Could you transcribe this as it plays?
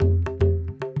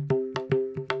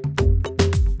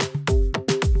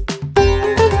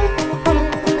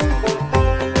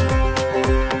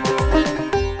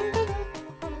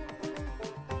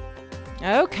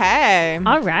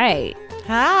All right.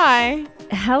 Hi.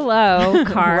 Hello,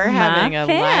 Karma. We're having a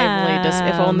lively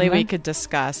if only we fam. could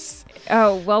discuss.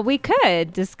 Oh, well, we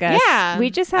could discuss. Yeah. We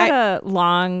just had a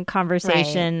long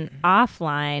conversation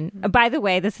offline. By the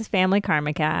way, this is Family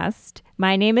Karma Cast.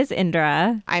 My name is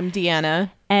Indra, I'm Deanna.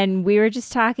 and we were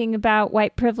just talking about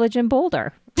white privilege in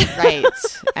Boulder. Right.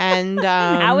 And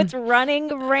How it's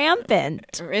running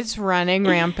rampant. it's running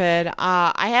rampant.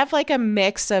 I have like a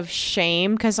mix of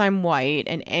shame because I'm white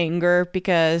and anger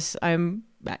because I'm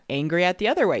angry at the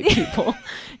other white people,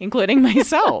 including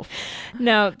myself.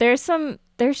 No, there's some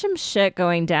shit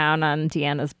going down on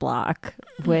Deanna's block,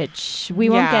 which we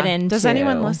won't get into. Does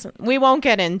anyone listen? We won't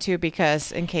get into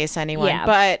because in case anyone. Yeah,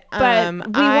 but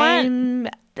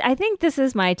I think this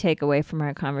is my takeaway from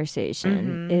our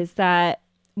conversation is that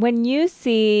when you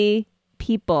see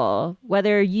people,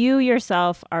 whether you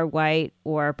yourself are white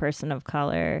or a person of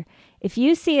color, if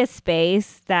you see a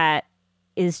space that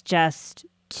is just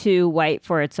too white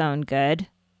for its own good,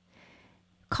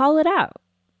 call it out.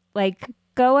 Like,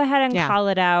 go ahead and call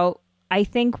it out. I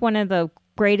think one of the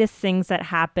greatest things that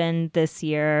happened this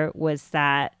year was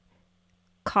that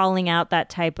calling out that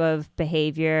type of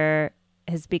behavior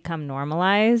has become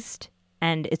normalized,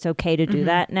 and it's okay to do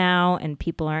that now, and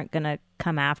people aren't going to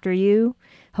come after you,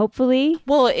 hopefully.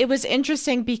 Well, it was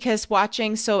interesting because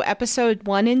episode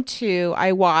 1 and 2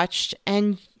 I watched,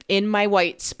 and in my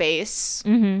white space,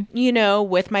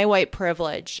 with my white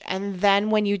privilege. And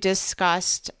then when you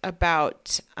discussed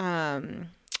about the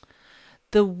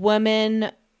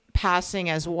woman passing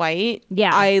as white,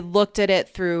 I looked at it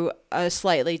through a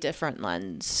slightly different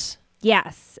lens.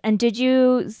 Yes. And did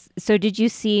you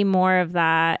see more of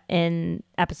that in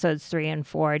episodes 3 and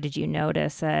 4? Did you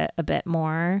notice it a bit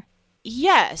more?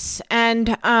 Yes.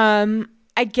 And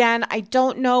again, I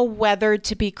don't know whether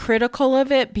to be critical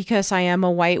of it because I am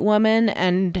a white woman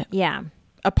and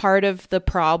a part of the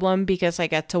problem because I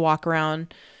get to walk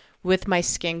around with my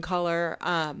skin color,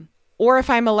 or if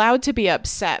I'm allowed to be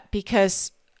upset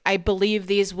because I believe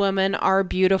these women are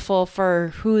beautiful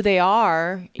for who they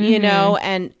are,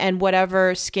 and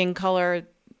whatever skin color,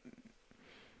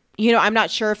 I'm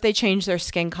not sure if they change their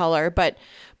skin color, but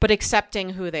accepting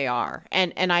who they are.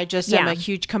 And I just am a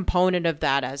huge component of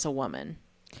that as a woman.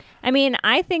 I mean,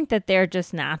 I think that they're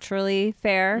just naturally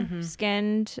fair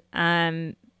skinned.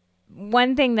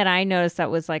 One thing that I noticed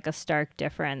that was like a stark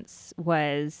difference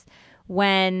was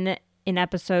when in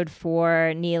episode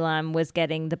 4, Neelam was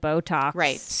getting the Botox.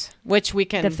 Right. Which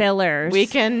the fillers.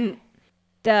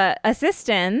 The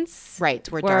assistants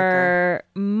were darker.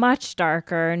 Much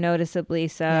darker, noticeably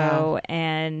so. Yeah.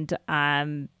 And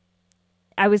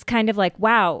I was kind of like,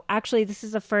 wow, actually, this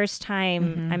is the first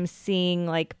time I'm seeing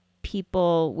like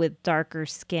people with darker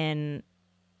skin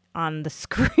on the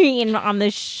screen on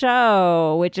the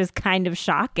show, which is kind of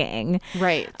shocking.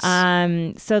 Right.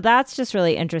 So that's just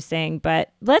really interesting.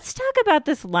 But let's talk about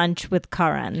this lunch with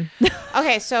Karan.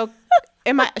 Okay, so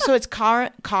it's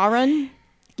Karan?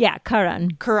 Yeah,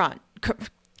 Karan. Karan. It's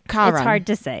hard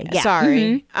to say. Yeah.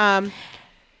 Sorry.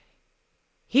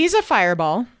 He's a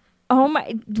fireball. Oh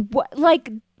my!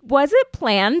 Was it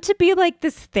planned to be like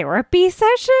this therapy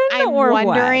session? I'm or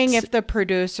wondering what? if the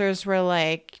producers were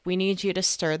like, "We need you to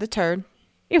stir the turd.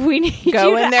 If we need Go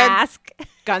you in to there, ask."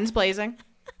 Guns blazing.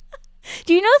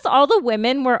 Do you notice all the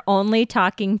women were only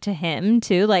talking to him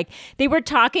too? Like they were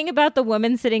talking about the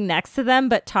woman sitting next to them,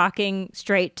 but talking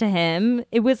straight to him.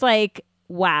 It was like,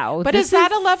 wow. But is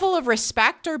that a level of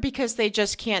respect or because they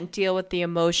just can't deal with the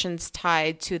emotions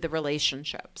tied to the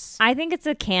relationships? I think it's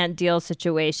a can't deal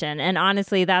situation. And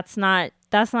honestly, that's not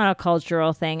a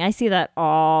cultural thing. I see that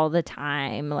all the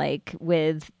time, like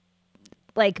with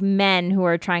like men who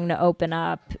are trying to open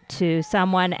up to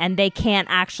someone and they can't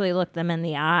actually look them in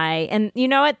the eye. And you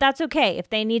know what? That's okay. If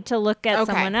they need to look at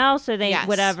someone else or they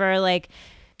whatever, like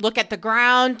look at the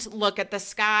ground, look at the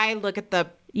sky, look at the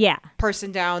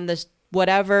person down this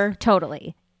whatever.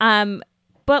 Totally.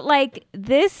 But like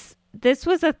this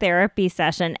was a therapy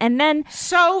session. And then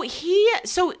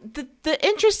the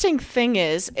interesting thing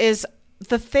is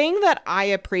the thing that I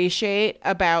appreciate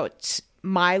about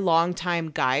my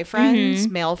longtime guy friends,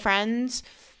 male friends,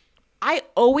 I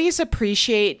always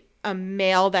appreciate a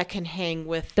male that can hang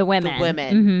with the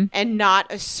women and not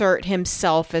assert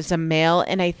himself as a male.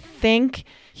 And I think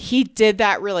he did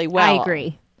that really well.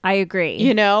 I agree.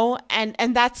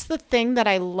 And that's the thing that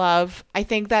I love. I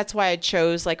think that's why I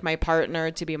chose like my partner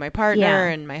to be my partner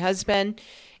and my husband.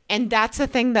 And that's the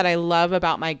thing that I love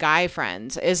about my guy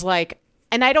friends is like,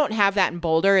 and I don't have that in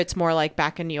Boulder. It's more like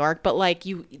back in New York. But like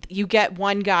you get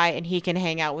one guy and he can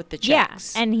hang out with the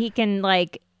chicks. Yeah, and he can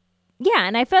like Yeah,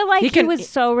 and I felt like he was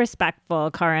so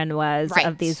respectful, Karan was,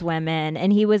 of these women.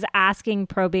 And he was asking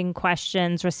probing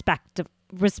questions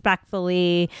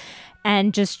respectfully.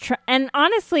 And just and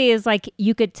honestly, is like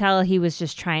you could tell he was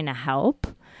just trying to help,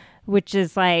 which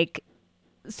is like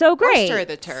so great. Or stir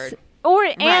the turd.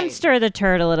 And stir the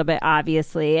turd a little bit,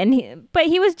 obviously. But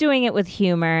he was doing it with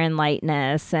humor and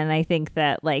lightness. And I think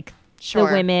that like the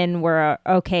women were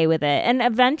okay with it. And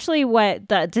eventually what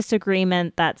the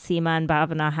disagreement that Seema and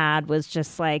Bhavana had was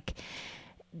just like,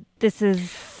 this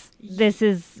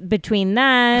is between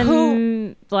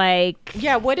them.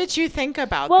 What did you think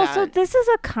about that? Well, so this is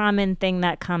a common thing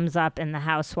that comes up in the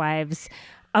Housewives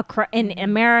in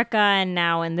America and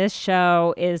now in this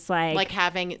show is like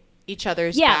having each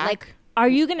other's back. Like, are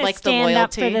you going to stand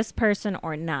up for this person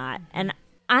or not? And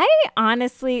I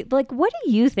honestly, like, what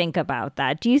do you think about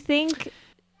that? Do you think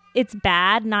it's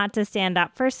bad not to stand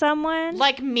up for someone?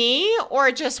 Like me,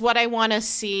 or just what I want to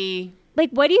see? Like,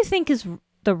 what do you think is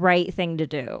the right thing to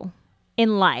do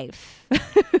in life?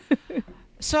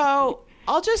 So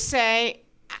I'll just say,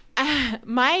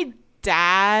 my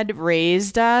dad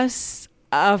raised us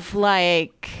of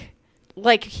like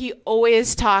he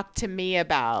always talked to me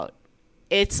about.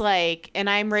 It's like, and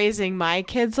I'm raising my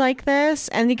kids like this.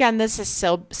 And again, this is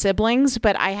siblings,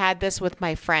 but I had this with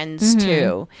my friends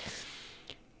too.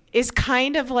 Is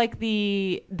kind of like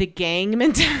the gang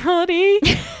mentality.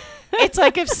 It's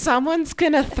like if someone's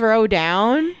going to throw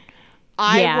down,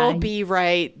 I will be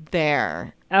right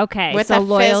there. Okay, so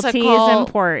loyalty is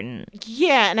important.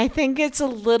 Yeah, and I think it's a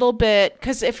little bit,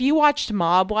 because if you watched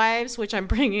Mob Wives, which I'm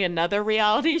bringing another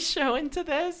reality show into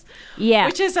this,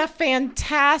 which is a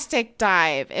fantastic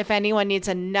dive. If anyone needs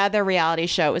another reality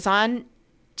show, it was on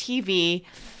TV.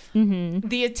 Mm-hmm.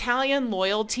 The Italian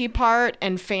loyalty part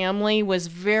and family was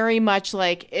very much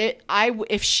like it.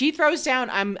 If she throws down,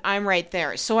 I'm right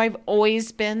there. So I've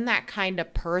always been that kind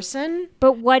of person.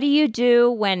 But what do you do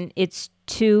when it's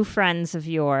two friends of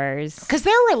yours? Because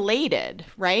they're related,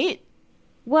 right?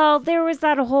 Well, there was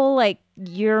that whole like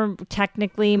you're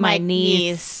technically my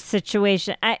niece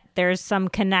situation. There's some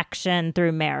connection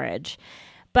through marriage,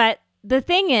 but the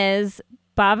thing is,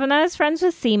 Bhavana is friends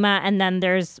with Seema, and then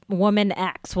there's woman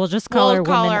X. We'll just call her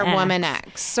woman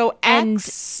X. So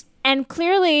X. And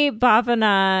clearly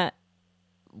Bhavana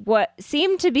what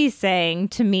seemed to be saying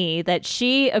to me that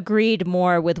she agreed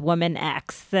more with woman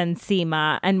X than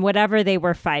Seema, and whatever they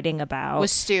were fighting about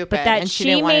was stupid. But that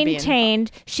she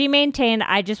maintained,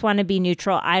 I just want to be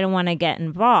neutral. I don't want to get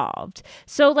involved.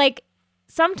 So like,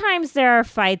 sometimes there are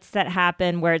fights that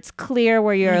happen where it's clear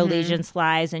where your allegiance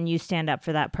lies and you stand up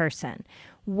for that person.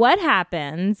 What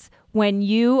happens when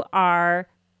you are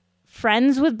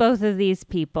friends with both of these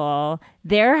people,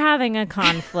 they're having a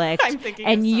conflict,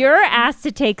 and you're asked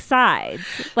to take sides?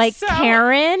 Like, so,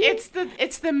 Karen? It's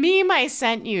the meme I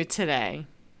sent you today.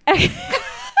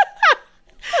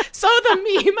 So the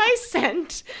meme I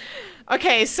sent...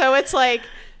 Okay, so it's like...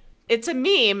 It's a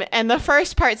meme, and the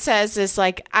first part says is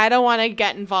like, I don't want to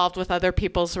get involved with other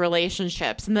people's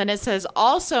relationships. And then it says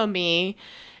also me,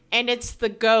 and it's the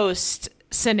ghost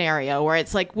scenario where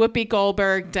it's like Whoopi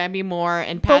Goldberg, Demi Moore,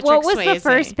 and Patrick Swayze. But what was the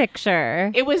first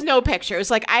picture? It was no picture. It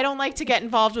was like, I don't like to get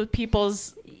involved with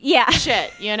people's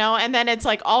shit, you know? And then it's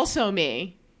like also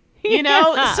me. You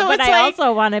know, so but it's I like,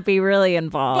 also want to be really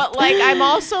involved. But like, I'm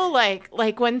also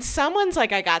like when someone's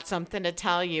like, I got something to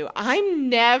tell you, I'm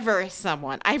never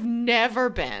someone. I've never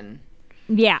been.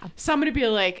 Yeah. Somebody be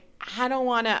like, I don't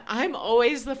want to. I'm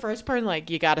always the first person. Like,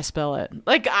 you got to spill it.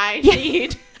 Like, I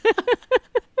need.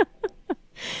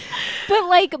 But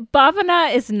like,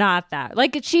 Bhavana is not that.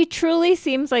 Like, she truly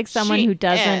seems like someone who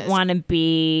doesn't want to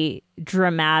be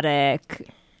dramatic,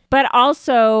 but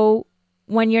also,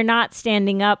 when you're not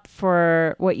standing up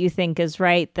for what you think is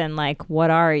right, then like,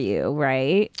 what are you,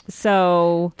 right?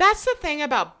 So that's the thing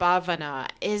about Bhavana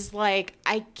is like,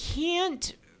 I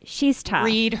can't. She's tough.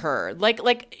 Read her.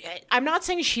 Like I'm not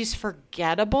saying she's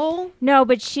forgettable. No,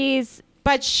 but she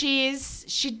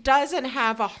doesn't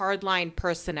have a hardline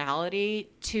personality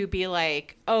to be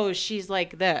like, oh, she's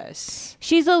like this.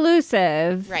 She's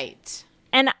elusive, right?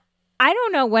 And I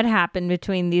don't know what happened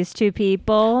between these two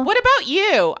people. What about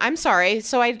you? I'm sorry.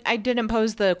 So I didn't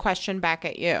pose the question back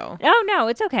at you. Oh, no,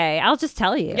 it's okay. I'll just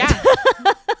tell you. Yeah.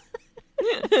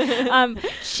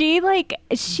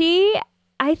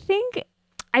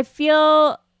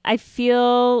 I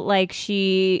feel like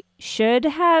she should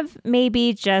have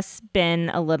maybe just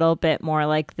been a little bit more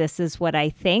like, this is what I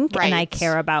think, and I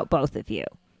care about both of you.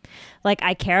 Like,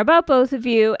 I care about both of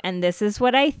you, and this is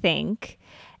what I think.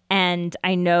 And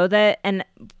I know that, and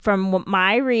from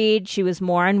my read, she was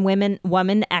more on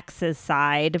woman X's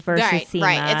side versus Seema.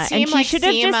 Right. It seemed and she like should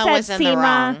have Seema just said, was in the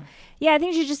wrong. Yeah, I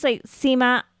think she just like,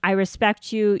 Seema, I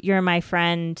respect you. You're my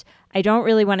friend. I don't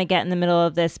really want to get in the middle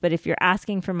of this, but if you're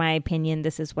asking for my opinion,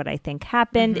 this is what I think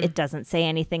happened. It doesn't say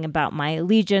anything about my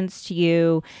allegiance to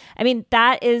you. I mean,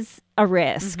 that is a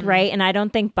risk, right? And I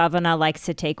don't think Bhavana likes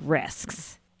to take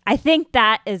risks. I think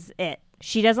that is it.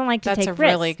 She doesn't like to take risks. That's a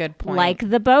really good point. Like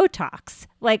the Botox,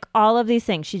 like all of these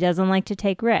things. She doesn't like to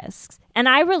take risks. And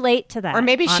I relate to that. Or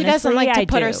maybe she doesn't like to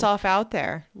put do. herself out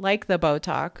there, like the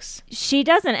Botox. She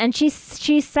doesn't. And she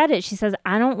said it. She says,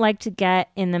 I don't like to get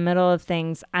in the middle of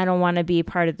things. I don't want to be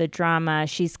part of the drama.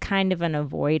 She's kind of an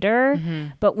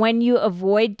avoider. But when you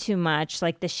avoid too much,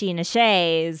 like the Sheena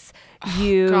Shays,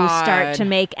 you start to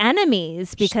make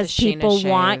enemies because people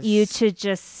want you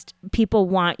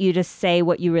to say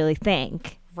what you really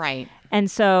think. Right.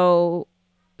 And so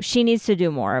she needs to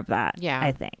do more of that,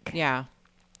 I think. Yeah.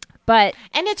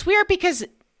 And it's weird because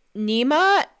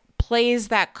Neema plays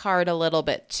that card a little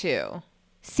bit too.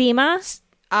 Seema?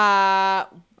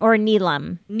 Or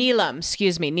Neelam? Neelam,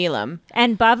 excuse me, Neelam.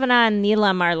 And Bhavana and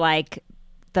Neelam are like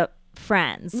the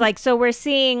friends. Like, so we're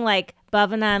seeing like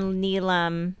Bhavana and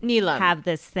Neelam have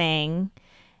this thing.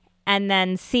 And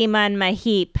then Seema and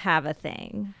Maheep have a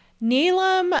thing.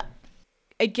 Neelam,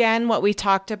 again, what we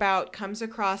talked about, comes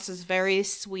across as very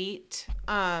sweet.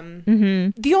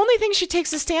 The only thing she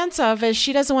takes a stance of is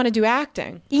she doesn't want to do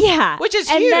acting. Yeah. Which is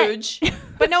huge,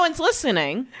 but no one's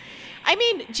listening. I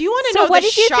mean, do you want to know what the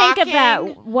did you shocking... think of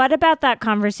that? What about that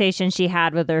conversation she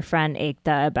had with her friend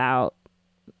Ekta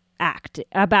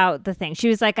about the thing? She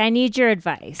was like, I need your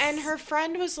advice. And her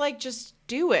friend was like, just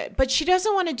do it. But she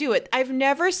doesn't want to do it. I've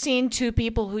never seen two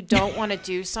people who don't want to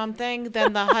do something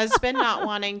than the husband not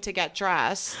wanting to get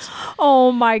dressed.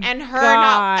 Oh my God. And her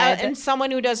not, and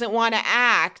someone who doesn't want to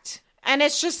act. And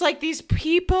it's just like these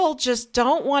people just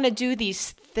don't want to do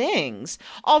these things.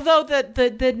 Although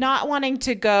the not wanting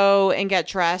to go and get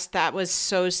dressed, that was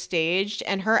so staged.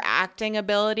 And her acting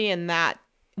ability in that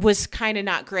was kind of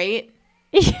not great.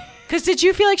 Because did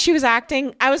you feel like she was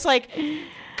acting? I was like...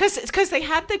 Because they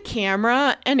had the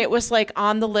camera and it was like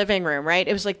on the living room, right?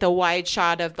 It was like the wide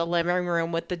shot of the living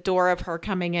room with the door of her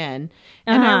coming in.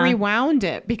 And I rewound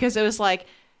it because it was like,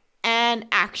 and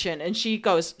action. And she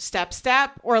goes, step,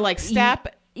 or like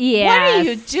step. Yeah. What are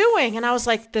you doing? And I was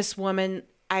like, this woman,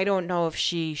 I don't know if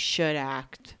she should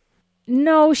act.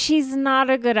 No, she's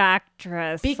not a good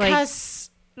actress.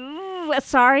 Because...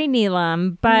 sorry,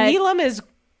 Neelam, but... Neelam is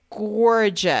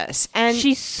gorgeous and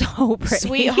she's so pretty.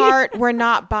 Sweetheart, we're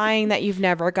not buying that you've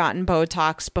never gotten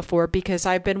Botox before because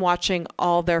I've been watching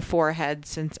all their foreheads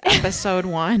since episode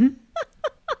 1.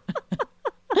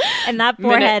 And that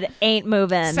forehead ain't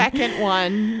moving. Second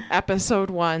one, episode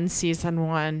 1, season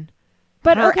 1.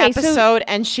 But her episode,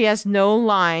 and she has no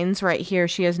lines right here.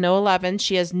 She has no 11.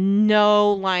 She has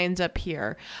no lines up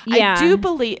here. Yeah. I do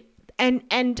believe,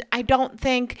 and I don't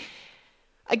think,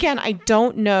 again, I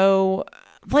don't know.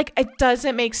 Like, it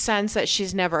doesn't make sense that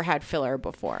she's never had filler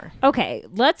before. Okay,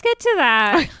 let's get to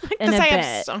that in a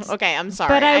bit. I'm sorry.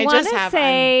 But I want to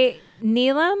say,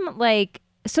 Neelam, like,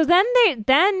 so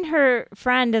then her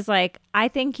friend is like, I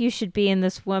think you should be in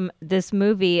this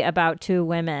movie about two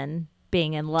women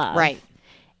being in love. Right.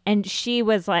 And she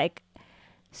was like,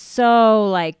 so,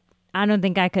 like, I don't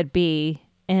think I could be,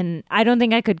 and I don't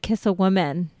think I could kiss a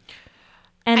woman.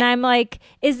 And I'm like,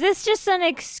 is this just an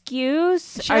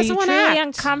excuse? Are you truly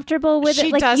uncomfortable with it?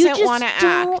 She like, doesn't want to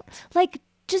act. Like,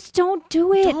 just don't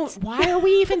do it. Why are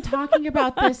we even talking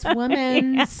about this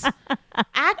woman's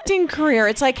acting career?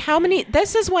 It's like,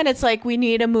 this is when it's like, we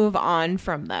need to move on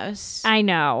from this. I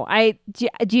know.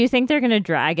 Do you think they're going to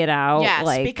drag it out? Yes,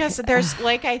 like, because there's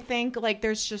I think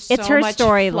there's just it's so her much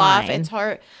storyline. Fluff. It's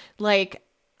her,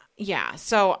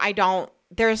 so I don't.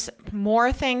 There's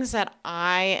more things that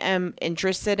I am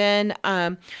interested in.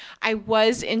 I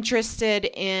was interested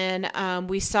in,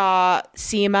 we saw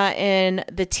Seema in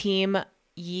the Team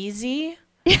Yeezy.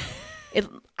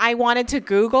 I wanted to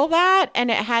Google that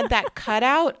and it had that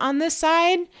cutout on the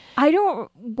side.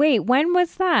 Wait, when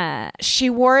was that? She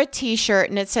wore a t-shirt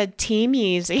and it said Team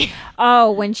Yeezy.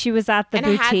 Oh, when she was at the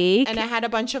boutique? And it had a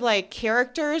bunch of like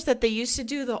characters that they used to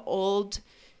do, the old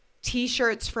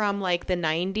t-shirts from like the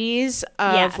 90s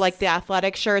of like the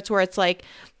athletic shirts where it's like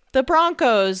the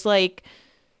Broncos like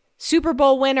Super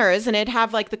Bowl winners and it'd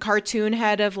have like the cartoon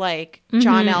head of like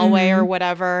John Elway or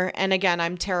whatever. And again,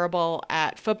 I'm terrible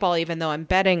at football even though I'm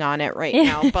betting on it right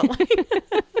now, but like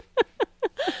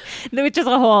which is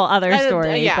a whole other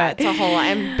story. It's a whole,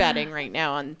 I'm betting right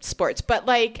now on sports, but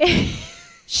like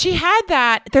she had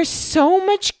that. There's so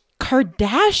much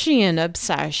Kardashian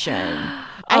obsession.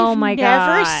 Oh my God.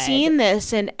 I've never seen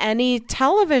this in any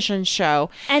television show.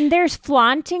 And they're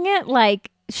flaunting it,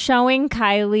 like showing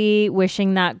Kylie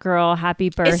wishing that girl happy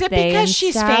birthday. Is it because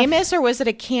she's famous, or was it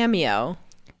a cameo?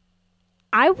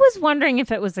 I was wondering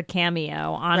if it was a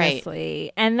cameo, honestly.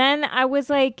 Right. And then I was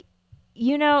like,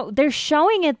 you know, they're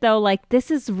showing it though, like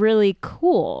this is really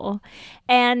cool.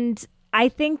 And I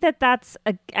think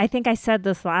I think I said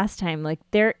this last time, like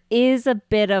there is a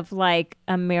bit of like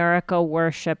America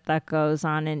worship that goes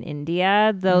on in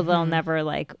India, though they'll never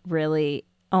like really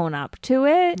own up to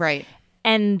it. Right.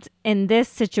 And in this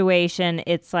situation,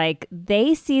 it's like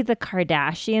they see the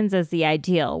Kardashians as the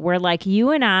ideal, where like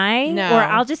you and I, or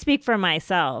I'll just speak for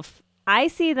myself, I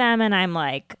see them and I'm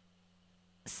like,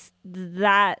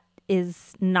 that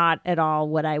is not at all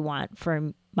what I want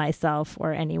for myself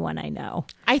or anyone I know.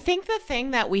 I think the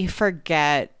thing that we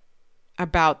forget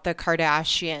about the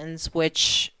Kardashians,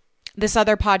 which this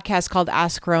other podcast called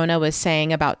Ask Rona was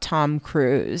saying about Tom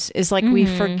Cruise, is like we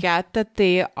forget that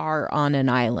they are on an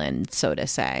island, so to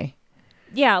say.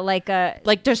 Yeah, like their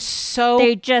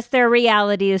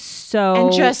reality is so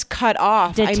and just cut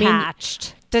off,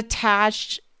 detached.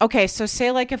 Okay, so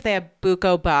say like if they have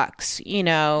buco bucks, you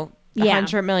know,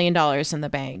 $100 million in the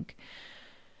bank.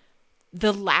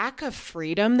 The lack of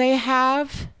freedom they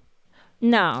have,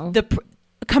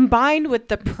 combined with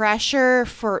the pressure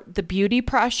for the beauty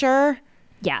pressure,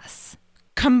 yes,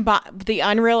 the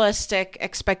unrealistic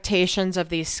expectations of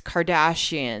these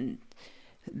Kardashian,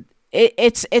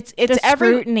 it's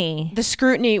scrutiny. The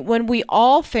scrutiny. When we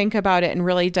all think about it and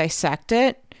really dissect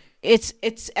it, it's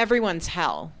everyone's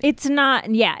hell. It's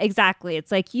not. Yeah, exactly. It's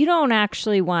like you don't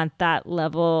actually want that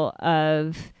level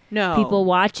of. People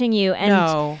watching you, and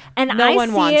no I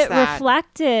one see wants it that.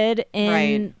 Reflected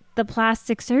in the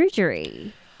plastic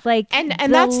surgery, like and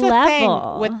that's the thing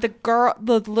with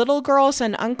the little girls,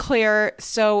 and unclear.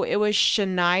 So it was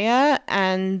Shania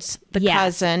and the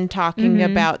cousin talking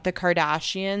about the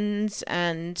Kardashians,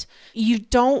 and you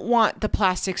don't want the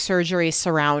plastic surgery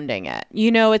surrounding it.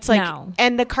 You know, it's like,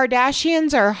 and the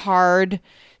Kardashians are hard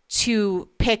to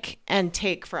pick and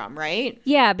take from, right?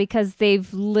 Yeah, because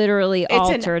they've literally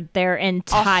altered their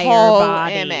entire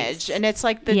body image, and it's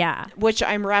like which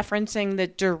I'm referencing the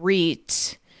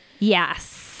Dorit,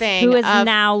 thing, who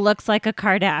now looks like a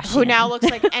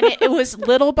Kardashian, and it was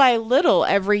little by little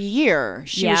every year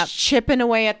she was chipping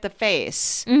away at the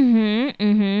face, and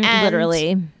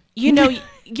literally, you know,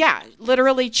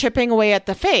 literally chipping away at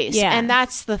the face, and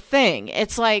that's the thing.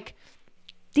 It's like.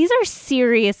 These are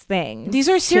serious things.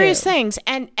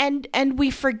 And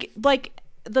we forget, like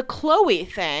the Khloe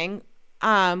thing,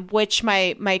 which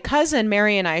my cousin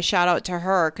Mary and I, shout out to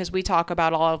her because we talk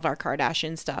about all of our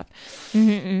Kardashian stuff,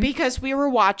 because we were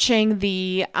watching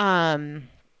the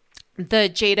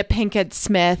Jada Pinkett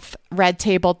Smith Red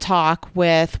Table Talk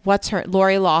with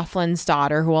Lori Loughlin's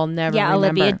daughter, who I'll never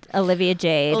remember. Olivia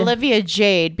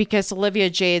Jade, because Olivia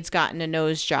Jade's gotten a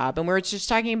nose job, and we were just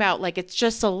talking about like it's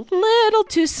just a little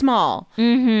too small.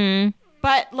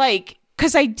 But like,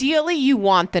 because ideally you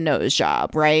want the nose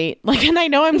job, right? Like, and I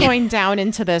know I'm going down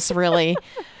into this really,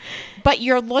 but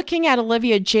you're looking at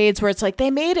Olivia Jade's where it's like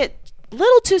they made it a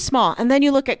little too small, and then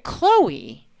you look at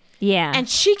Khloe. Yeah. And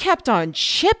she kept on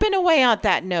chipping away at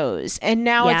that nose. And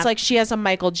now it's like she has a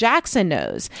Michael Jackson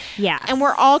nose. Yeah. And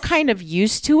we're all kind of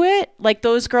used to it. Like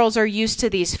those girls are used to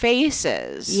these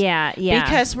faces. Yeah. Yeah.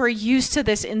 Because we're used to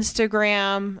this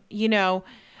Instagram, you know,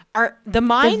 the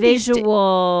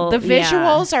visuals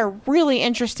are really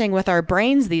interesting with our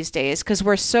brains these days because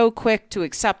we're so quick to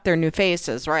accept their new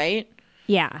faces, right?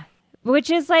 Yeah. Which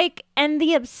is like, and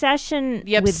the obsession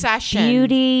with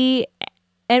beauty,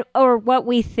 or what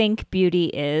we think beauty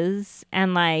is,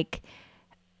 and like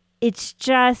it's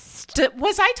just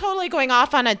was I totally going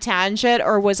off on a tangent,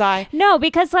 or was I? No,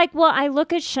 because like, well, I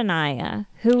look at Shania,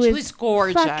 who is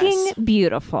gorgeous, fucking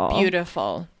beautiful, and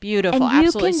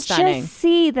absolutely stunning. You can just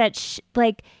see that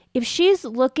like if she's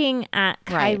looking at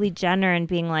Kylie Jenner and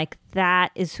being like,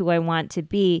 that is who I want to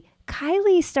be.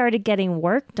 Kylie started getting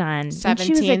work done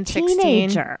 17, when she was a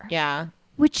teenager. 16. Yeah.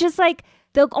 Which is like,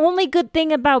 the only good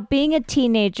thing about being a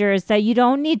teenager is that you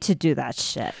don't need to do that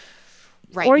shit.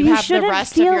 Right. Or you have shouldn't the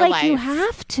rest feel of your like life. You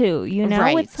have to, you know?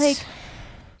 Right. It's like...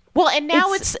 Well, and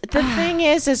now it's the thing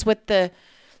is with the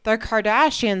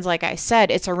Kardashians, like I said,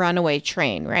 it's a runaway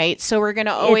train, right? So we're going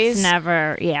to always... It's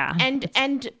never,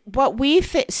 And what we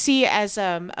see as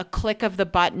a click of the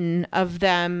button of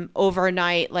them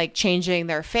overnight, like changing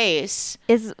their face...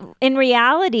 is in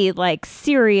reality like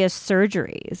serious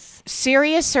surgeries.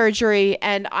 Serious surgery.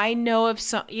 And I know of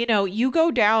some, you know, you go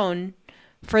down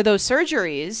for those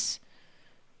surgeries,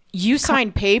 you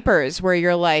signed papers where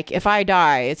you're like, if I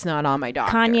die, it's not on my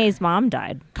doctor. Kanye's mom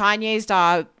died. Kanye's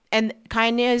dog. And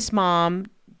Kanye's mom,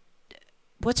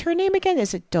 what's her name again?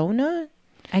 Is it Donna?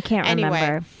 I can't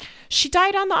remember. She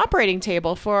died on the operating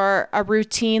table for a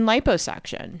routine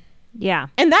liposuction. Yeah.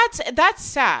 And that's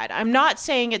sad. I'm not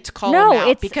saying it to call them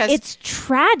out because it's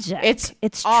tragic.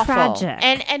 It's awful.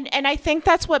 Tragic. And I think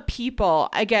that's what people,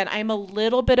 again, I'm a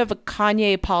little bit of a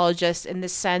Kanye apologist in the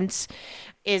sense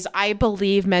is I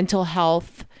believe mental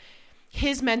health,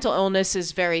 his mental illness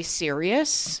is very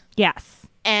serious. Yes.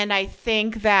 And I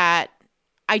think that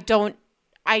I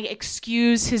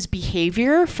excuse his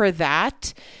behavior for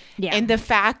that. Yeah. And the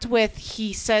fact with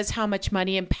he says how much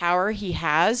money and power he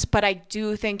has, but I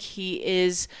do think he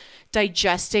is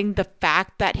digesting the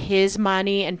fact that his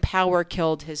money and power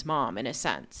killed his mom in a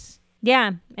sense.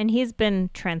 Yeah, and he's been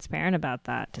transparent about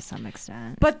that to some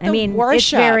extent. But worship,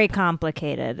 it's very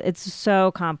complicated. It's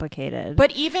so complicated.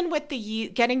 But even with the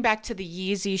getting back to the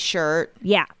Yeezy shirt,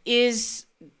 yeah, is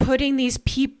putting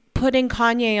putting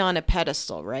Kanye on a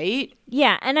pedestal, right?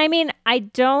 Yeah, and I mean, I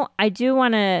do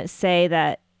want to say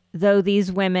that though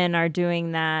these women are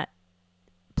doing that,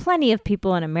 plenty of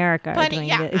people in America are doing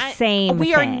the same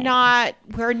thing.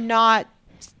 We're not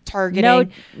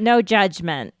targeting. No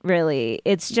judgment, really.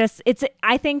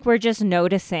 I think we're just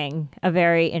noticing a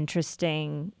very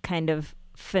interesting kind of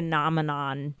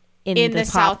phenomenon in the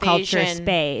pop culture Asian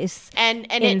space and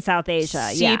in South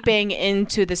Asia, seeping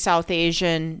into the South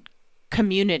Asian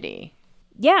community.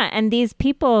 Yeah, and these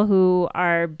people who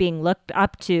are being looked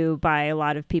up to by a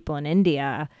lot of people in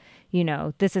India, you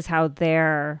know, this is how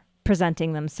they're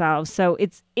presenting themselves. So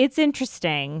it's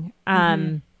interesting.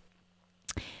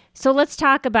 So let's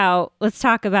talk about the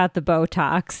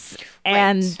Botox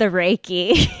and the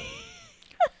Reiki.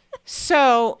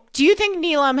 So, do you think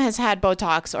Neelam has had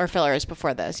Botox or fillers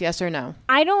before this? Yes or no?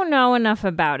 I don't know enough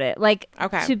about it. Like,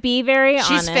 to be very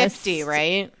honest, she's 50,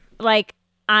 right? Like,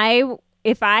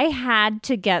 if I had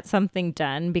to get something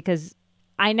done, because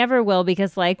I never will,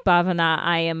 because like Bhavana,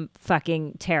 I am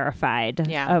fucking terrified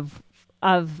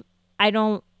of I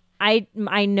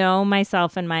know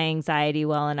myself and my anxiety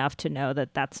well enough to know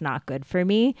that that's not good for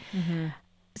me. Mm-hmm.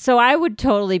 So I would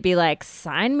totally be like,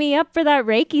 sign me up for that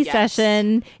Reiki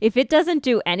session. If it doesn't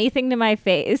do anything to my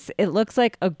face, it looks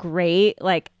like a great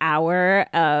hour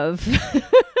of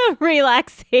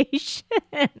relaxation.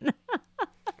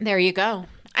 There you go.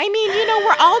 I mean,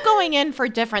 we're all going in for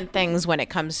different things when it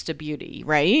comes to beauty,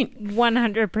 right?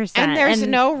 100%. And there's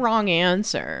no wrong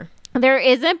answer. There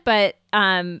isn't, but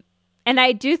and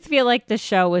I do feel like the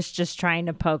show was just trying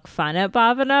to poke fun at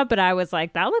Bhavana, but I was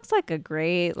like, that looks like a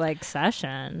great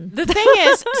session. The thing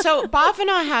is, so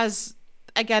Bhavana has,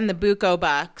 again, the Buko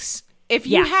bucks. If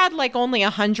you had only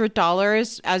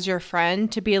 $100 as your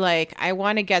friend to be like, I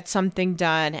want to get something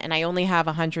done and I only have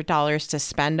 $100 to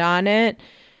spend on it,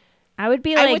 I would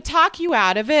be like, I would talk you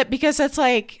out of it because it's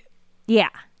like,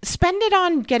 spend it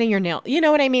on getting your nail. You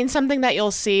know what I mean? Something that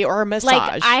you'll see, or a massage.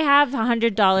 Like, I have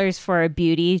 $100 for a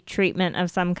beauty treatment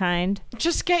of some kind.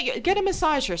 Just get a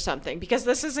massage or something, because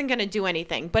this isn't going to do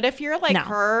anything. But if you're like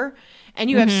her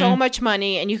and you have so much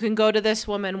money and you can go to this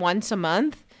woman once a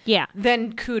month,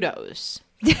 then kudos.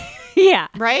 Yeah.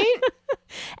 Right?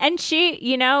 And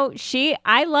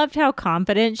I loved how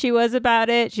confident she was about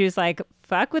it. She was like,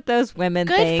 fuck with those women.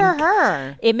 Good for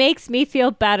her. It makes me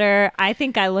feel better. I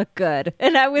think I look good.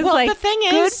 And I was like, the thing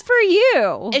good for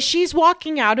you. She's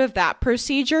walking out of that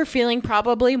procedure feeling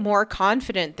probably more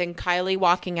confident than Kylie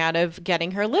walking out of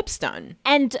getting her lips done.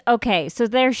 And okay, so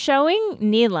they're showing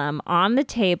Neelam on the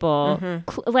table,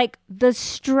 the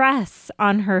stress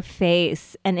on her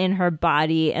face and in her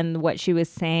body and what she was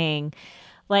saying.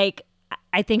 Like,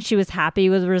 I think she was happy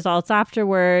with the results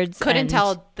afterwards. Couldn't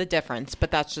tell the difference, but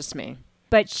that's just me.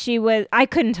 But I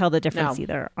couldn't tell the difference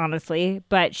either, honestly.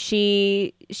 But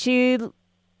she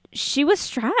was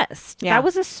stressed. Yeah. That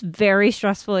was a very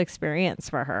stressful experience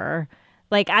for her.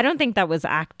 Like, I don't think that was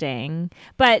acting.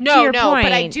 But to your point,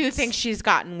 but I do think she's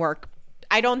gotten work.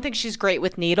 I don't think she's great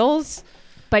with needles.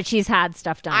 But she's had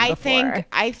stuff done before.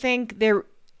 I think the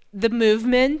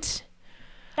movement.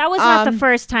 That was not the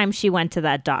first time she went to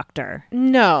that doctor.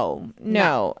 No.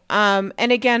 And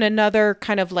again, another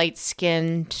kind of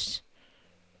light-skinned,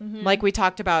 like we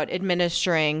talked about,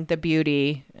 administering the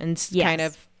beauty and kind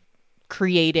of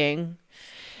creating.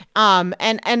 And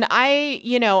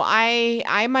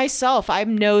I myself,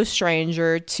 I'm no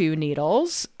stranger to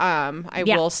needles. I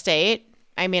will state.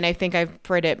 I mean, I think I've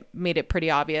made it pretty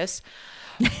obvious,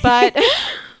 but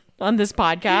on this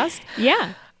podcast,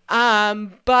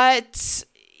 but.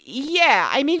 Yeah,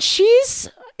 I mean,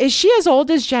 is she as old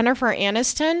as Jennifer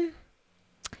Aniston?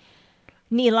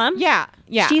 Neelam? Yeah.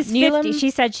 She's Neelam. 50. She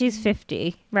said she's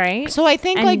 50, right? So I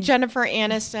think like Jennifer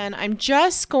Aniston, I'm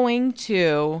just going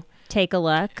to take a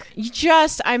look.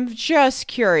 I'm just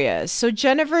curious. So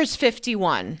Jennifer's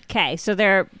 51. Okay, so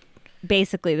they're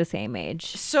basically the same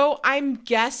age. So I'm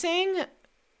guessing,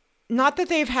 not that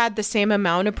they've had the same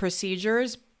amount of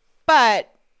procedures,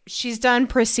 but she's done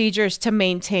procedures to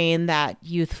maintain that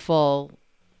youthful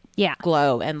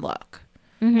glow and look.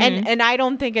 Mm-hmm. And I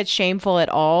don't think it's shameful at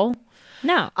all.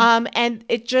 No. And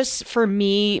it just, for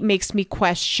me, makes me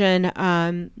question,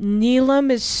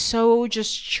 Neelam is so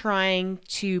just trying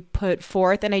to put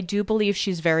forth, and I do believe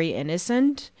she's very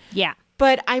innocent. Yeah.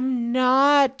 But I'm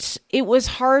not, it was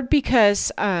hard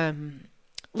because,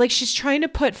 like, she's trying to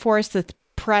put forth the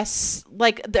press,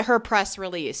 like her press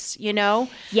release, you know?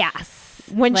 Yes.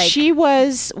 When she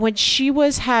was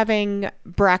having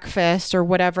breakfast or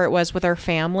whatever it was with her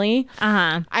family,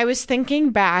 I was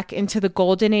thinking back into the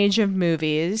golden age of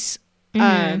movies.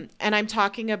 And I'm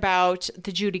talking about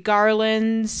the Judy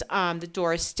Garlands, the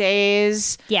Doris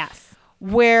Days. Yes.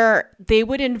 Where they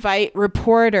would invite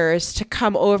reporters to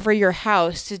come over your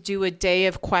house to do a day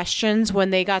of questions when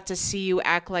they got to see you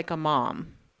act like a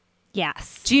mom.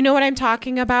 Yes. Do you know what I'm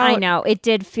talking about? I know. It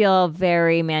did feel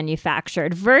very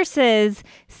manufactured versus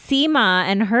Seema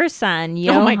and her son,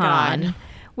 Johan. Oh my God.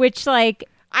 Which, like,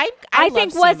 I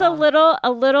think was Seema. a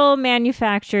little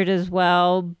manufactured as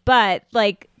well, but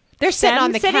like they're sitting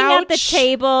on the sitting couch at the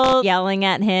table, yelling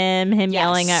at him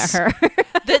yelling at her.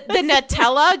 the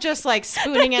Nutella just like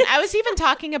spooning in. I was even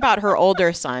talking about her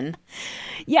older son.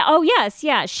 Yeah. Oh yes.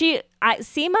 Yeah. Seema,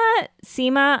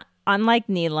 unlike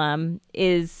Neelam,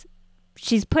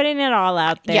 she's putting it all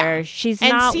out there. Yeah. She's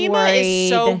not Seema worried. Is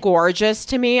so gorgeous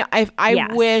to me. I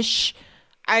wish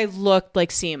I looked like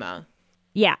Seema.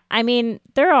 Yeah. I mean,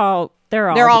 they're all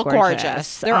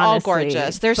gorgeous. They're all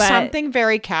gorgeous. There's something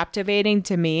very captivating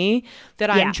to me that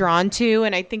I'm drawn to,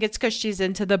 and I think it's because she's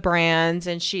into the brands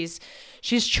and she's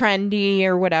trendy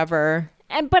or whatever.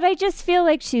 But I just feel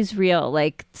like she's real.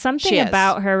 Like something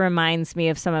about her reminds me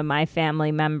of some of my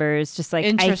family members. Just like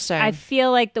interesting. I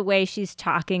feel like the way she's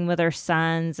talking with her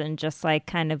sons and just like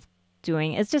kind of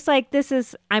doing it's just like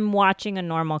I'm watching a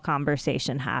normal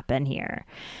conversation happen here,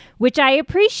 which I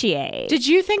appreciate. Did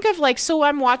you think of so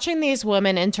I'm watching these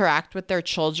women interact with their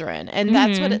children,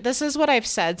 and this is what I've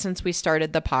said since we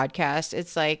started the podcast.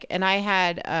 It's like, and I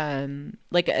had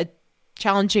like a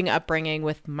challenging upbringing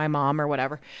with my mom or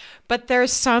whatever, but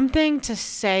there's something to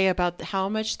say about how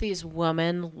much these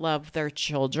women love their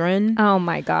children. Oh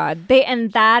my God.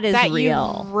 That is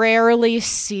real. You rarely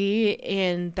see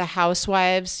in the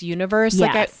Housewives universe.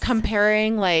 Yes. Like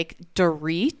comparing like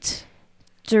Dorit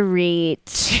to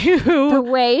the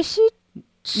way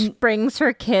she brings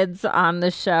her kids on the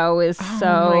show is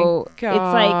so my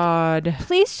God. It's like,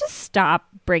 please just stop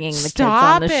bringing the kids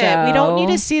on the show. We don't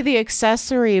need to see the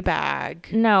accessory bag.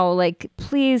 No, like,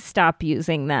 please stop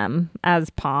using them as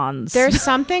pawns. There's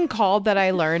something called that I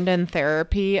learned in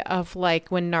therapy of like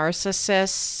when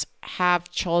narcissists have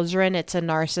children, it's a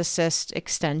narcissist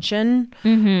extension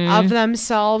of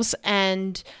themselves.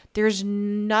 And there's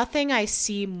nothing I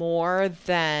see more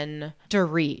than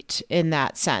Dorit in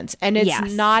that sense. And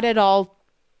it's not at all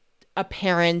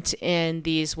apparent in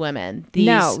these women, these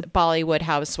Bollywood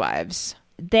housewives.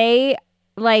 They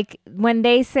like when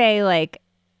they say like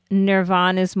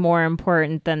Nirvana is more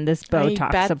important than this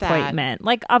Botox appointment.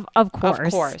 Like of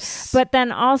course. But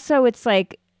then also it's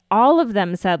like all of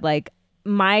them said like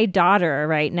my daughter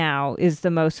right now is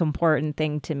the most important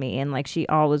thing to me and like she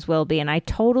always will be. And I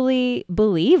totally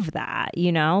believe that,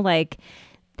 you know, like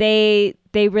they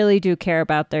really do care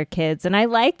about their kids. And I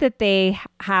like that they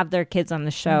have their kids on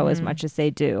the show as much as they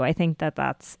do. I think that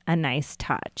that's a nice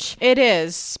touch. It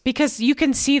is, because you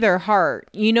can see their heart.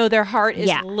 You know, their heart is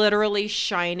literally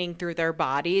shining through their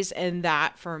bodies. And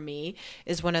that, for me,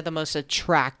 is one of the most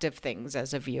attractive things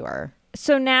as a viewer.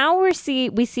 So now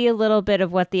we see a little bit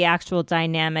of what the actual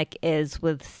dynamic is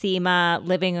with Seema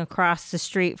living across the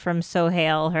street from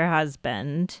Sohail, her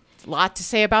husband. A lot to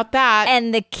say about that.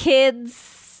 And the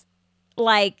kids...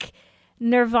 Like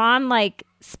Nirvana like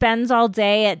spends all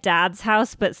day at dad's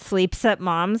house but sleeps at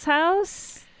mom's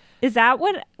house. Is that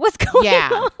what's going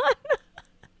on?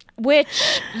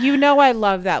 Which, you know, I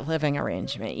love that living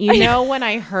arrangement. You know, when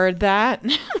I heard that,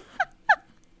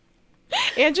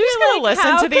 Andrew's going to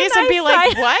listen to these and be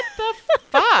like, what the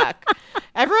fuck?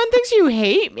 Everyone thinks you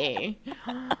hate me.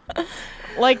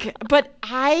 Like, but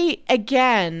I,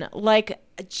 again, like,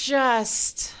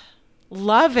 just...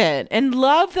 love it, and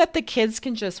love that the kids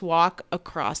can just walk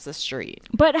across the street.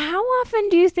 But how often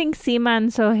do you think Seema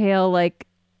and Sohail like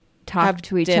talk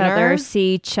to each other,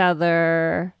 see each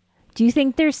other? Do you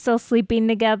think they're still sleeping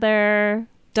together?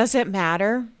 Does it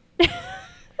matter?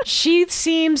 She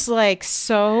seems like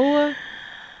so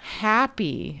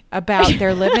happy about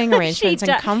their living arrangements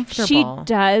and comfortable. She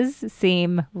does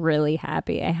seem really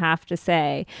happy, I have to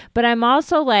say. But I'm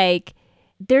also like,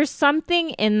 there's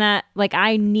something in that, like,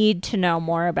 I need to know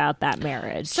more about that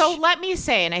marriage. So let me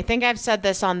say, and I think I've said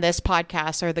this on this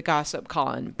podcast or the Gossip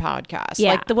Colin podcast.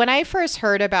 Yeah. Like when I first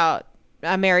heard about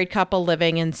a married couple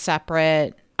living in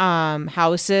separate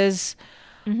houses,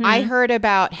 I heard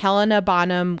about Helena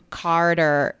Bonham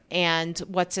Carter and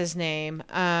what's his name?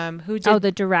 Who did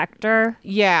the director?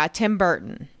 Yeah, Tim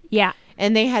Burton. Yeah.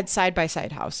 And they had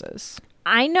side-by-side houses.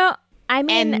 I know. I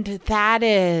mean, and that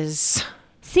is...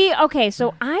 See, okay,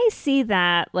 so I see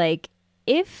that, like,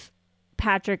 if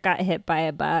Patrick got hit by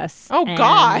a bus. Oh,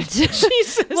 God.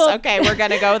 Jesus. Well, okay, we're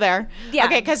going to go there. Yeah.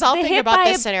 Okay, because I'll think about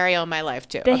this scenario in my life,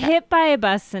 too. The hit by a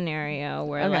bus scenario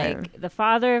where, like, the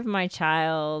father of my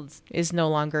child is no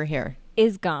longer here.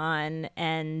 Is gone,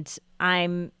 and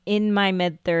I'm in my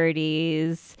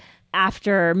mid-30s.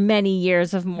 After many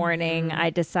years of mourning,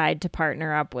 I decide to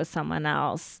partner up with someone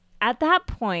else. At that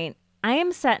point, I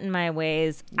am set in my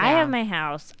ways. Yeah. I have my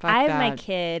house. I have my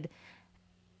kid.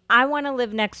 I want to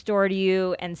live next door to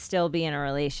you and still be in a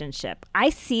relationship.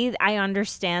 I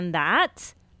understand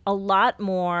that a lot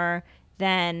more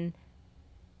than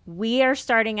we are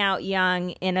starting out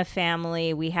young in a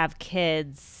family. We have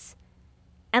kids.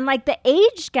 And like the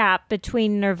age gap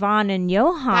between Nirvana and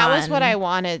Johan. That was what I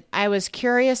wanted. I was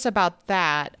curious about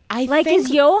that. Is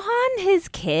Johan his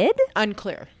kid?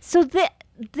 Unclear. So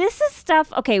this is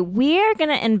stuff. Okay, we are going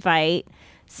to invite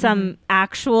some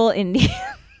actual Indian.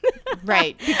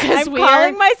 Right. Because I'm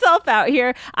calling myself out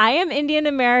here. I am Indian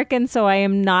American, so I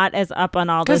am not as up on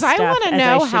all this stuff. Because I want to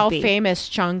know how be. famous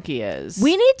Chunky is.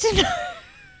 We need to know.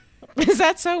 Is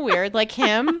that so weird? Like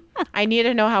him? I need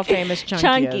to know how famous Chunky is.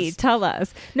 Chunky, tell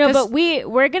us. No, but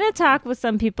we're going to talk with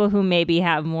some people who maybe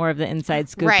have more of the inside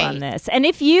scoop on this. And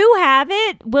if you have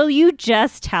it, will you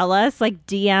just tell us, like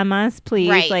DM us, please?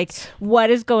 Right. Like what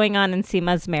is going on in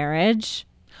Seema's marriage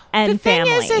and family?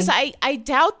 The thing is I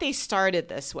doubt they started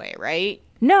this way, right?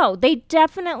 No, they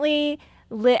definitely...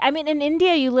 I mean, in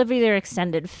India, you live with your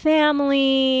extended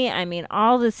family. I mean,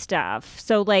 all this stuff.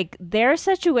 So, like, their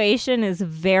situation is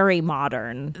very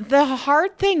modern. The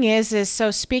hard thing is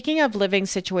so speaking of living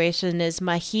situation, is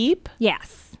Maheep.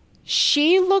 Yes.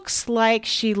 She looks like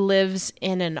she lives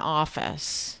in an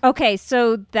office. Okay,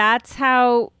 so that's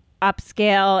how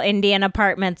upscale Indian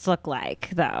apartments look like,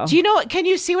 though. Do you know, can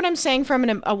you see what I'm saying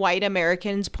from a white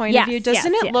American's point of view?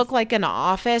 Doesn't it look like an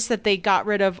office that they got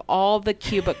rid of all the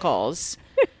cubicles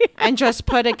and just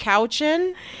put a couch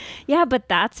in? Yeah, but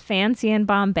that's fancy in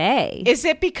Bombay. Is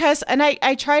it because, and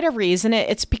I try to reason it,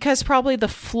 it's because probably the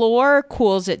floor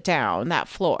cools it down, that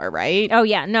floor, right? Oh,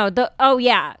 yeah. No,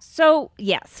 So,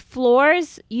 yes,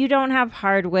 floors, you don't have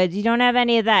hardwoods. You don't have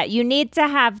any of that. You need to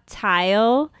have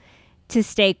tile to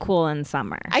stay cool in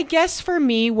summer. I guess for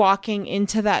me, walking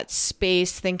into that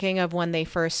space, thinking of when they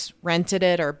first rented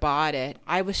it or bought it,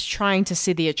 I was trying to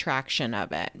see the attraction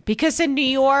of it. Because in New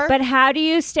York... But how do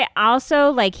you stay... Also,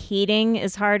 like, heating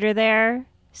is harder there.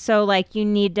 So, like, you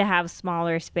need to have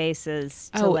smaller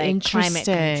spaces to, like, climate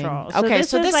control. So okay,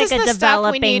 so this is like a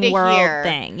developing world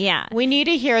thing. Yeah. We need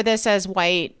to hear this as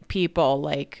white people,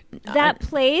 like... That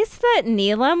place that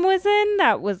Neelam was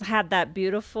in had that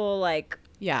beautiful, like...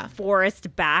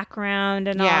 forest background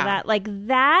and all that. Like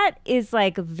that is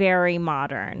like very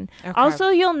modern. Okay. Also,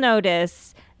 you'll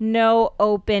notice no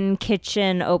open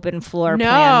kitchen, open floor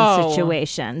plan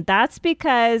situation. That's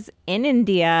because in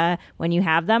India, when you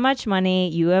have that much money,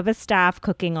 you have a staff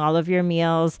cooking all of your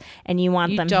meals and you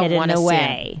want them hidden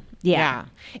away. Yeah.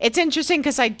 It's interesting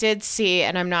because I did see,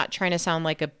 and I'm not trying to sound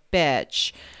like a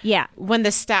bitch. Yeah. When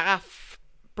the staff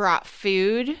brought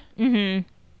food.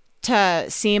 To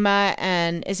Seema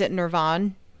and is it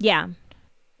Nirvana? Yeah.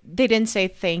 They didn't say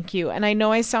thank you. And I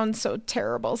know I sound so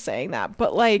terrible saying that,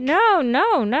 but like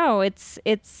No.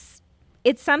 It's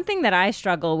something that I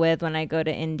struggle with when I go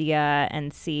to India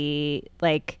and see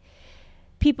like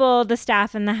people, the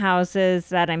staff in the houses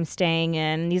that I'm staying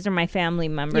in. These are my family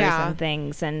members and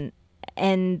things and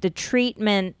the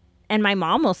treatment. And my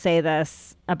mom will say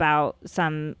this about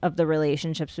some of the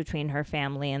relationships between her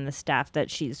family and the staff, that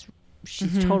she's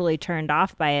totally turned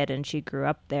off by it and she grew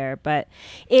up there. But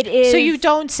it is... So you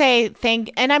don't say thank...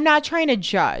 And I'm not trying to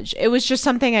judge. It was just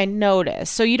something I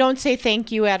noticed. So you don't say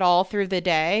thank you at all through the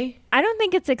day? I don't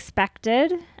think it's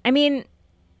expected. I mean,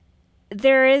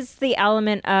 there is the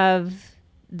element of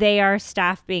they are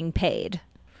staff being paid.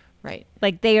 Right.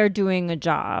 Like they are doing a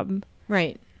job.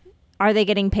 Right. Are they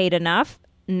getting paid enough?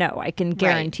 No, I can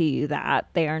guarantee you that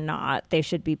they are not. They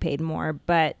should be paid more.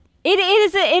 But it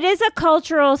is a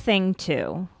cultural thing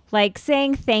too. Like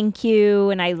saying thank you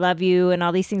and I love you and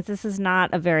all these things. This is not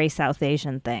a very South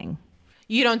Asian thing.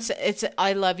 You don't say it's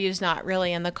I love you is not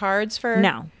really in the cards for?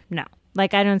 No.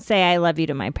 Like I don't say I love you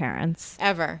to my parents.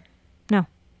 Ever. No.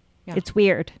 Yeah. It's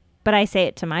weird. But I say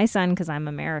it to my son because I'm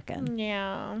American.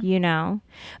 Yeah. You know?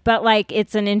 But like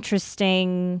it's an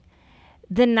interesting...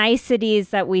 The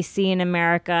niceties that we see in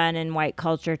America and in white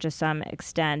culture to some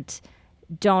extent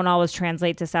don't always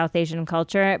translate to South Asian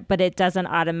culture, but it doesn't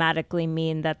automatically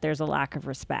mean that there's a lack of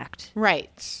respect.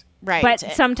 Right. But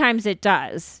sometimes it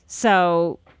does.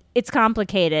 So it's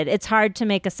complicated. It's hard to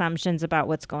make assumptions about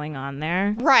what's going on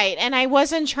there. Right. And I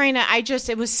wasn't trying to,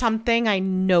 it was something I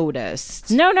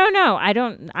noticed. No.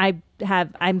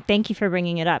 Thank you for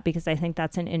bringing it up because I think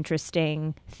that's an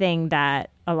interesting thing that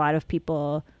a lot of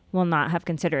people will not have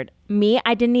considered. Me,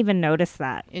 I didn't even notice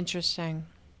that. Interesting.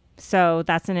 So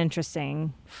that's an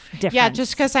interesting difference. Yeah,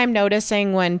 just because I'm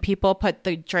noticing when people put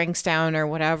the drinks down or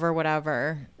whatever.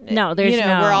 No, there's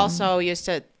we're also used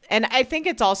to, and I think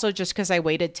it's also just because I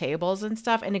waited tables and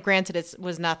stuff. And granted, it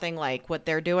was nothing like what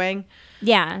they're doing.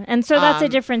 Yeah, and so that's a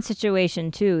different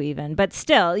situation too, even. But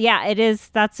still, yeah, it is.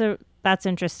 That's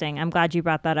interesting. I'm glad you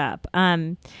brought that up.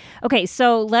 Okay,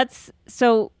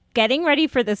 so getting ready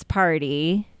for this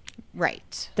party.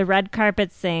 Right. The red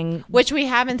carpet thing. Which we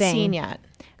haven't seen yet.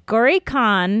 Gauri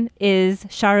Khan is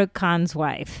Shah Rukh Khan's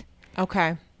wife.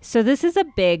 Okay. So this is a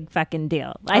big fucking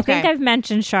deal. I think I've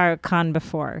mentioned Shah Rukh Khan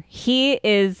before. He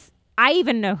is... I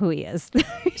even know who he is.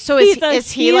 So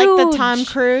is he like the Tom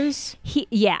Cruise?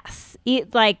 Yes.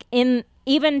 Like in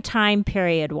even time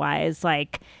period wise,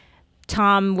 like...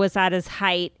 Tom was at his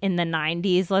height in the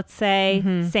 90s, let's say.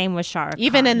 Mm-hmm. Same with Shah Rukh Khan.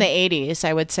 Even in the 80s,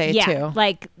 I would say, too. Yeah,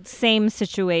 like same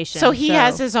situation. So he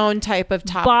has his own type of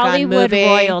Top Gun movie.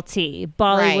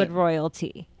 Bollywood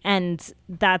royalty. And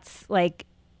that's like,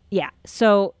 yeah.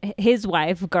 So his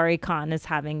wife, Gauri Khan, is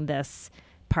having this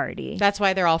party. That's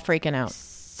why they're all freaking out.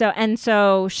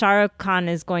 So Shah Rukh Khan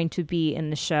is going to be in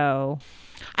the show.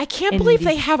 I can't believe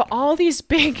they have all these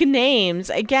big names.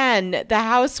 Again, the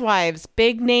housewives,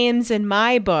 big names in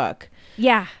my book.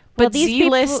 Yeah. But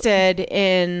Z-listed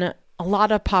in a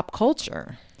lot of pop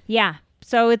culture. Yeah.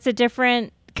 So it's a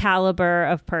different caliber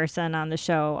of person on the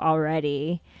show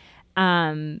already,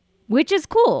 which is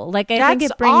cool. Like, I think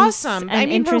it brings awesome. I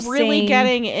mean, we're really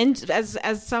getting into, as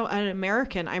an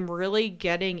American, I'm really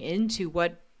getting into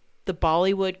what the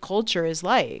Bollywood culture is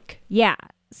like. Yeah.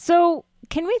 So...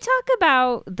 Can we talk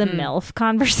about the MILF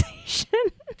conversation?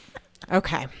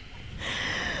 Okay.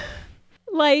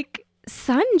 Like,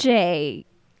 Sanjay,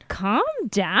 calm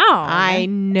down. I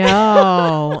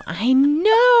know.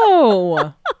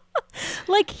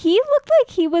 Like, he looked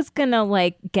like he was gonna,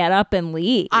 like, get up and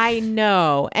leave. I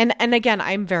know. And again,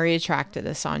 I'm very attracted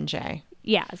to Sanjay.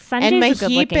 Yeah, Sanjay's a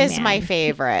good-looking Maheep is man. my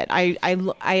favorite.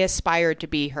 I aspire to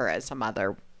be her as a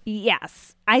mother.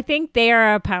 Yes. I think they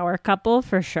are a power couple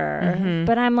for sure. Mm-hmm.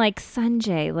 But I'm like,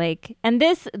 Sanjay, like, and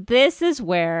this is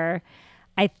where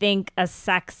I think a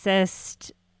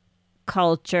sexist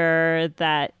culture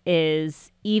that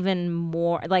is even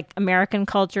more like American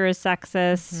culture is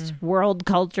sexist, world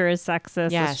culture is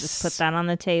sexist. Yes. Let's just put that on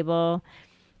the table.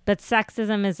 But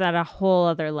sexism is at a whole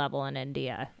other level in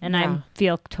India. And I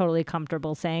feel totally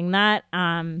comfortable saying that.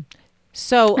 And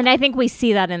I think we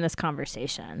see that in this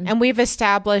conversation. And we've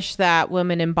established that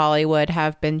women in Bollywood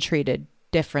have been treated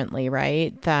differently,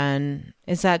 right?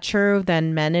 Is that true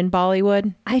than men in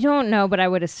Bollywood? I don't know, but I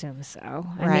would assume so.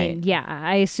 Right. I mean, yeah,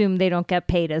 I assume they don't get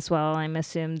paid as well. I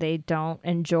assume they don't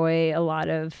enjoy a lot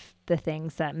of the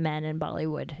things that men in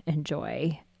Bollywood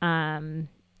enjoy.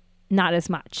 Not as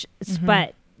much.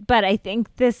 Mm-hmm. But I think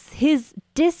his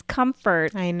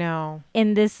discomfort. I know.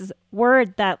 In this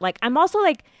word that, like, I'm also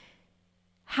like,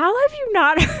 how have you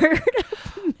not heard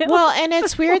of MILF? Well, and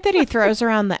it's weird that he throws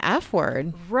around the F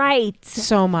word. Right.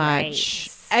 So much.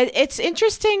 Right. It's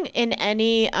interesting in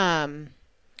any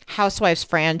Housewives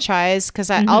franchise, because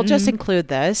I'll just include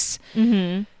this.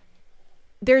 Mm-hmm.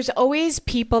 There's always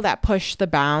people that push the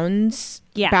boundaries.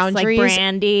 Like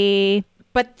Brandy.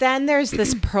 But then there's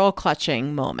this pearl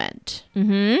clutching moment.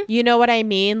 Mm-hmm. You know what I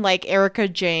mean? Like Erika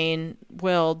Jayne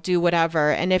will do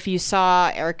whatever. And if you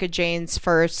saw Erika Jayne's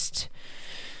first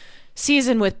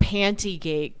season with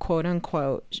Pantygate, quote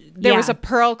unquote, there was a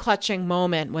pearl clutching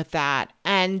moment with that.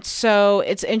 And so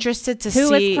it's interested to see who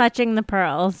was clutching the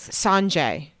pearls.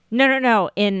 Sanjay. No.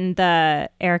 In the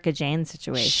Erika Jayne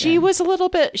situation, she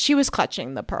was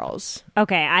clutching the pearls.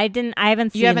 Okay, I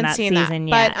haven't seen that season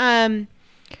yet.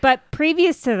 But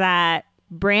previous to that,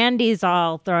 Brandy's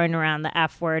all throwing around the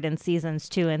F word in seasons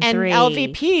 2 and 3. And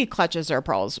LVP clutches her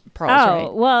pearls, right?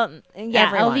 Well, yeah,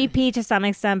 Everyone. LVP to some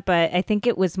extent, but I think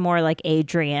it was more like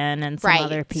Adrian and some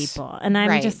other people. And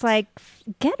I'm just like,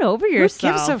 get over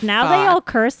yourself. Who gives a now fuck? They all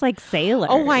curse like sailors.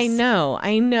 Oh, I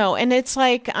know. And it's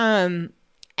like, and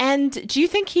do you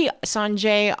think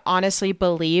Sanjay honestly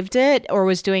believed it or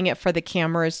was doing it for the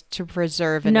cameras to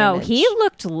preserve an image? He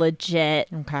looked legit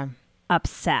Okay.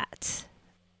 upset.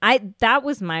 That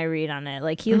was my read on it.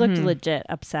 Like, he looked legit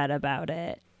upset about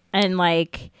it. And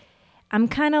like, I'm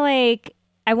kind of like,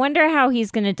 I wonder how he's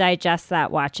going to digest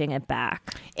that watching it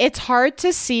back. It's hard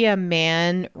to see a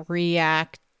man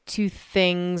react to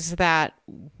things that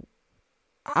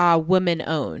women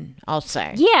own, I'll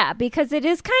say. Yeah, because it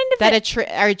is kind of that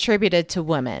are attributed to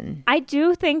women. I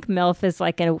do think MILF is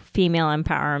like a female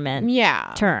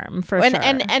empowerment term for sure.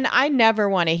 And I never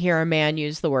want to hear a man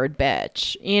use the word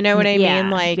bitch. You know what I mean?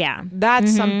 Like,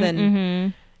 that's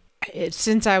something,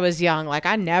 since I was young, like,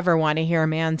 I never want to hear a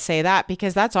man say that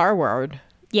because that's our word.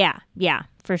 Yeah,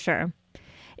 for sure.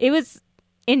 It was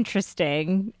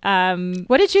interesting.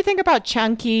 What did you think about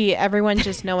Chunky, everyone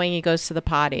just knowing he goes to the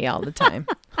potty all the time?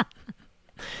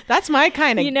 That's my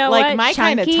kind of, my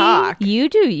kind of talk. You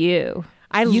do you.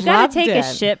 You gotta take a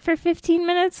shit for 15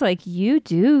 minutes. Like, you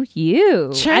do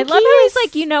you. Chunky, I love how he's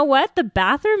like, you know what? The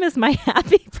bathroom is my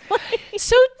happy place.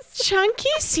 So Chunky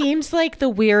seems like the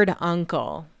weird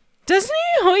uncle. Doesn't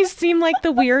he always seem like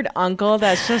the weird uncle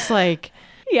that's just like...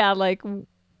 Yeah, like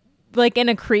in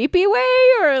a creepy way,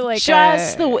 or like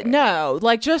just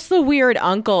the weird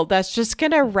uncle that's just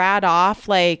gonna rat off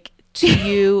like to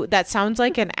you. That sounds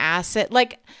like an acid,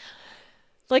 like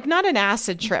not an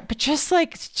acid trip, but just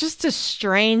a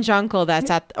strange uncle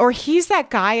that's or he's that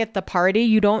guy at the party.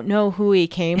 You don't know who he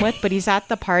came with, but he's at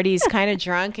the party. He's kind of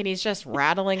drunk and he's just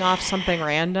rattling off something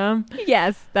random.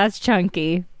 Yes, that's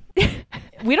Chunky.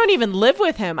 We don't even live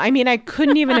with him. I mean, I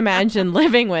couldn't even imagine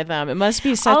living with him. It must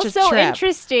be such a trip. Also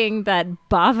interesting that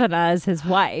Bhavana is his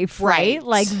wife, right?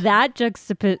 Like, that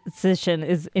juxtaposition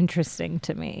is interesting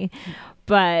to me.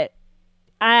 But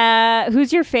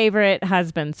who's your favorite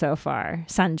husband so far?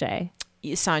 Sanjay,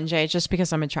 just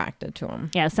because I'm attracted to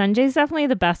him. Yeah, Sanjay's definitely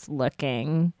the best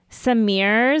looking.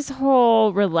 Samir's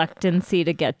whole reluctancy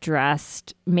to get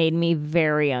dressed made me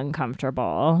very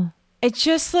uncomfortable. It's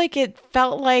just like, it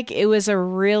felt like it was a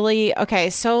really,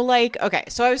 so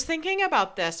I was thinking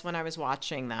about this when I was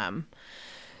watching them.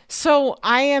 So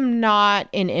I am not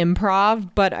in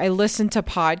improv, but I listen to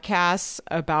podcasts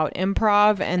about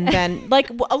improv. And then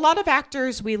like a lot of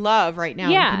actors we love right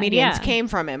now, and comedians came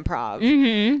from improv.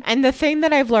 Mm-hmm. And the thing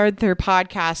that I've learned through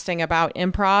podcasting about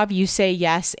improv, you say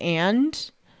yes and.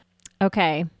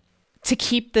 Okay. To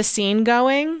keep the scene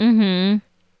going. Mm-hmm.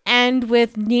 And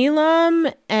with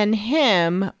Neelam and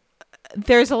him,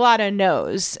 there's a lot of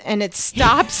no's, and it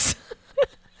stops.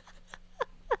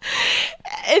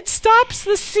 It stops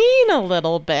the scene a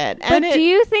little bit. But do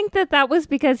you think that was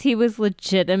because he was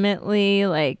legitimately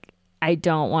like, I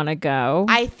don't want to go?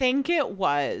 I think it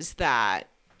was that.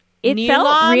 It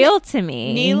felt real to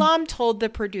me. Neelam told the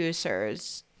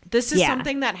producers, this is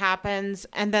something that happens,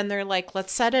 and then they're like,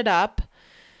 let's set it up.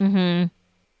 Mm-hmm.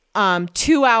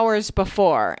 2 hours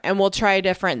before, and we'll try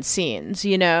different scenes,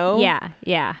 you know?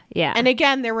 Yeah. And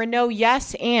again, there were no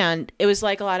yes and. It was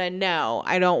like a lot of no,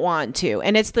 I don't want to.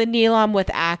 And it's the Neelam with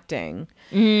acting.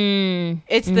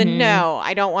 It's the no,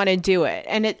 I don't want to do it.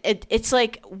 And it's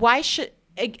like, why should...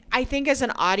 I think as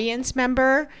an audience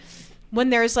member, when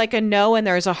there's like a no and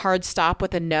there's a hard stop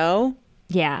with a no...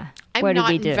 Yeah. I'm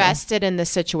not invested in the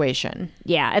situation.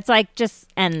 Yeah. It's like,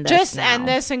 just end this. End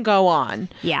this and go on.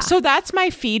 Yeah. So that's my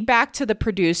feedback to the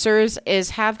producers,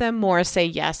 is have them more say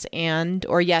yes and,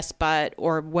 or yes but,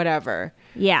 or whatever.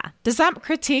 Yeah. Does that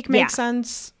critique make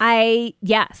sense?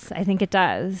 Yes, I think it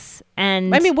does.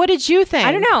 And I mean, what did you think?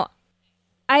 I don't know.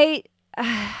 I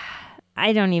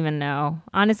don't even know.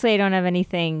 Honestly, I don't have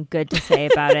anything good to say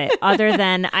about it other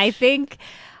than I think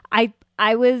I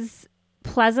was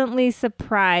pleasantly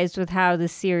surprised with how the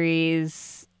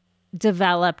series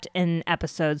developed in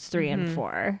episodes 3 and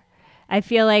 4. I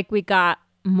feel like we got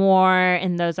more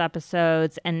in those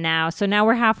episodes, and now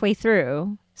we're halfway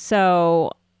through.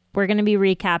 So we're going to be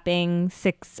recapping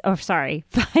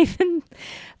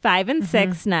 5 and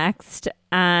 6 next.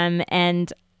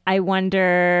 And I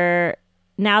wonder,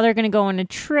 now they're going to go on a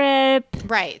trip.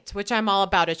 Right, which I'm all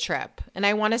about a trip. And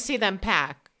I want to see them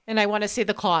pack. And I want to see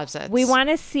the closets. We want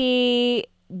to see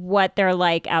what they're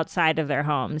like outside of their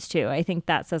homes, too. I think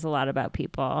that says a lot about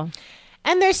people.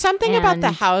 And there's something about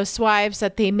the housewives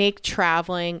that they make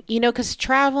traveling, because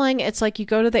traveling, it's like you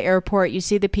go to the airport, you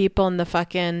see the people in the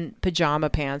fucking pajama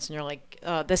pants, and you're like,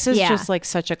 this is just like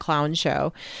such a clown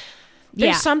show.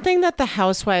 There's something that the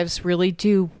housewives really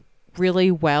do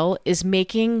really well is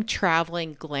making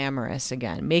traveling glamorous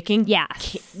again, making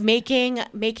packing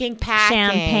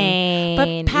champagne,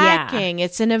 but packing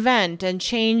it's an event and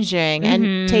changing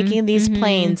and taking these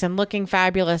planes and looking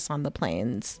fabulous on the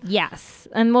planes. Yes,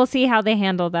 and we'll see how they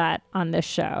handle that on this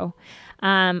show.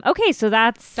 Okay, so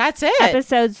that's it.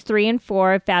 Episodes 3 and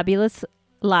 4 of Fabulous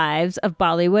Lives of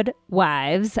Bollywood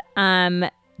Wives.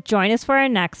 Join us for our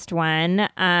next one.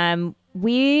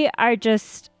 We are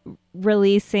just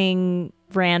releasing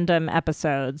random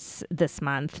episodes this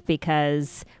month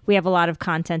because we have a lot of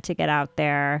content to get out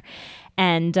there.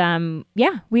 And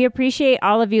we appreciate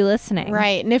all of you listening.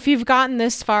 Right. And if you've gotten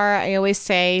this far, I always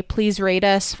say, please rate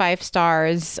us 5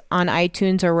 stars on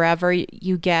iTunes or wherever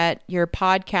you get your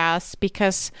podcasts,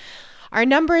 because our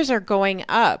numbers are going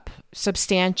up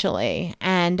substantially.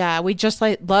 And we just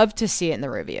love to see it in the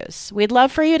reviews. We'd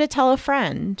love for you to tell a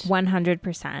friend.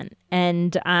 100%.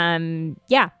 And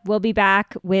we'll be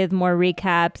back with more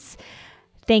recaps.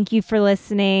 Thank you for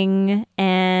listening,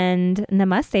 and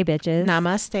namaste, bitches.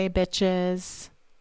 Namaste, bitches.